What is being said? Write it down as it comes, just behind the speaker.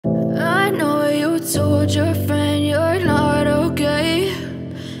told your friend you're not okay,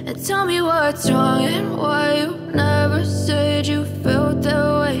 and tell me what's wrong and why you never said you felt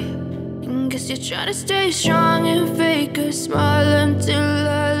that way. And guess you're trying to stay strong and fake a smile until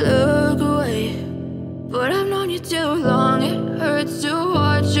I look away. But I've known you too long, it hurts to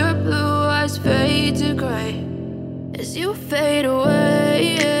watch your blue eyes fade to gray as you fade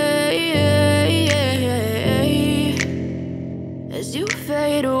away, as you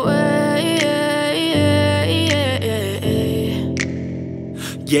fade away.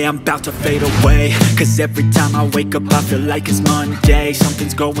 Yeah, I'm about to fade away, cause every time I wake up I feel like it's Monday.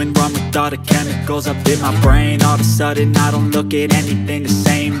 Something's going wrong with all the chemicals up in my brain. All of a sudden I don't look at anything the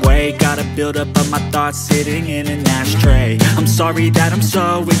same way. Got a buildup of my thoughts sitting in an ashtray. I'm sorry that I'm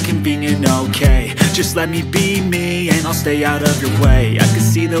so inconvenient, okay. Just let me be me and I'll stay out of your way. I can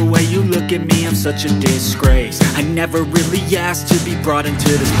see the way you look at me, I'm such a disgrace. I never really asked to be brought into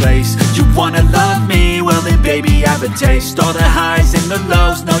this place. You wanna love me? Well then baby have a taste. All the highs and the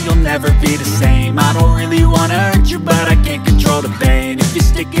lows, no, you'll never be the same. I don't really wanna hurt you, but I can't control the pain. If you're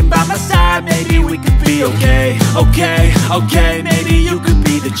sticking by my side, maybe we could be okay. Okay, maybe you could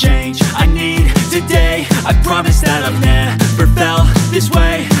be the change I need today. I promise that I've never felt this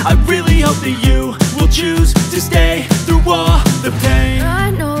way. I really hope that you will choose to stay through all the pain.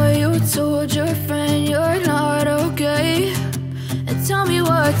 I know you told your friend you're not okay, and tell me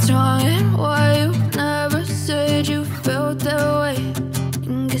what's wrong and why you never said you felt that way.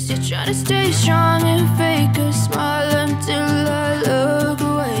 Guess you're trying to stay strong and fake a smile until I look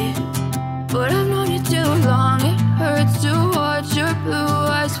away. But I've known you too long, it hurts to watch your blue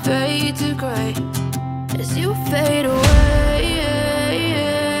eyes fade to gray as you fade away,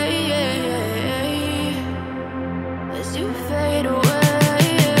 as you fade away,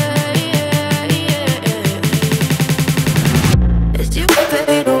 as you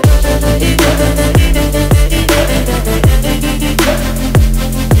fade away.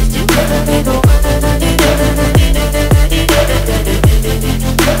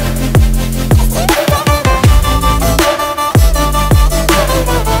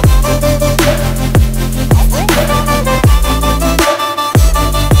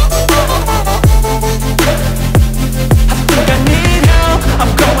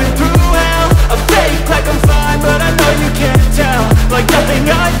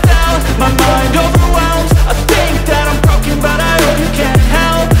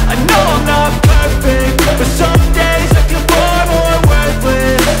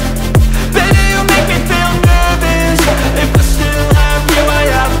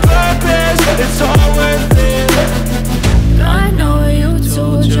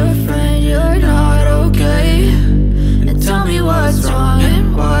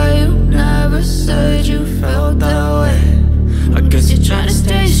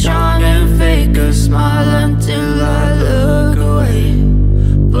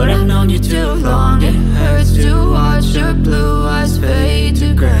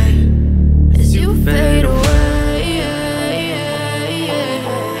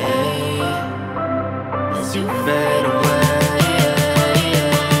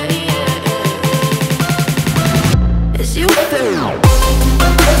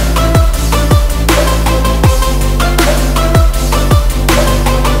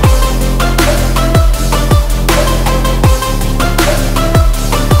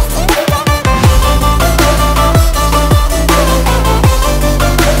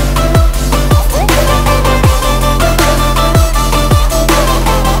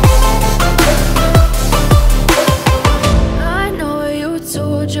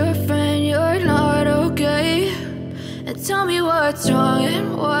 Tell me what's wrong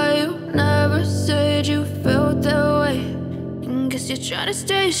and why you never said you felt that way. And guess you're trying to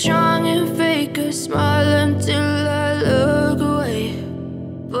stay strong and fake a smile until I look away.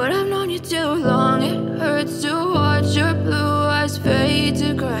 But I've known you too long, it hurts to watch your blue eyes fade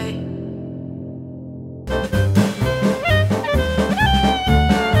to gray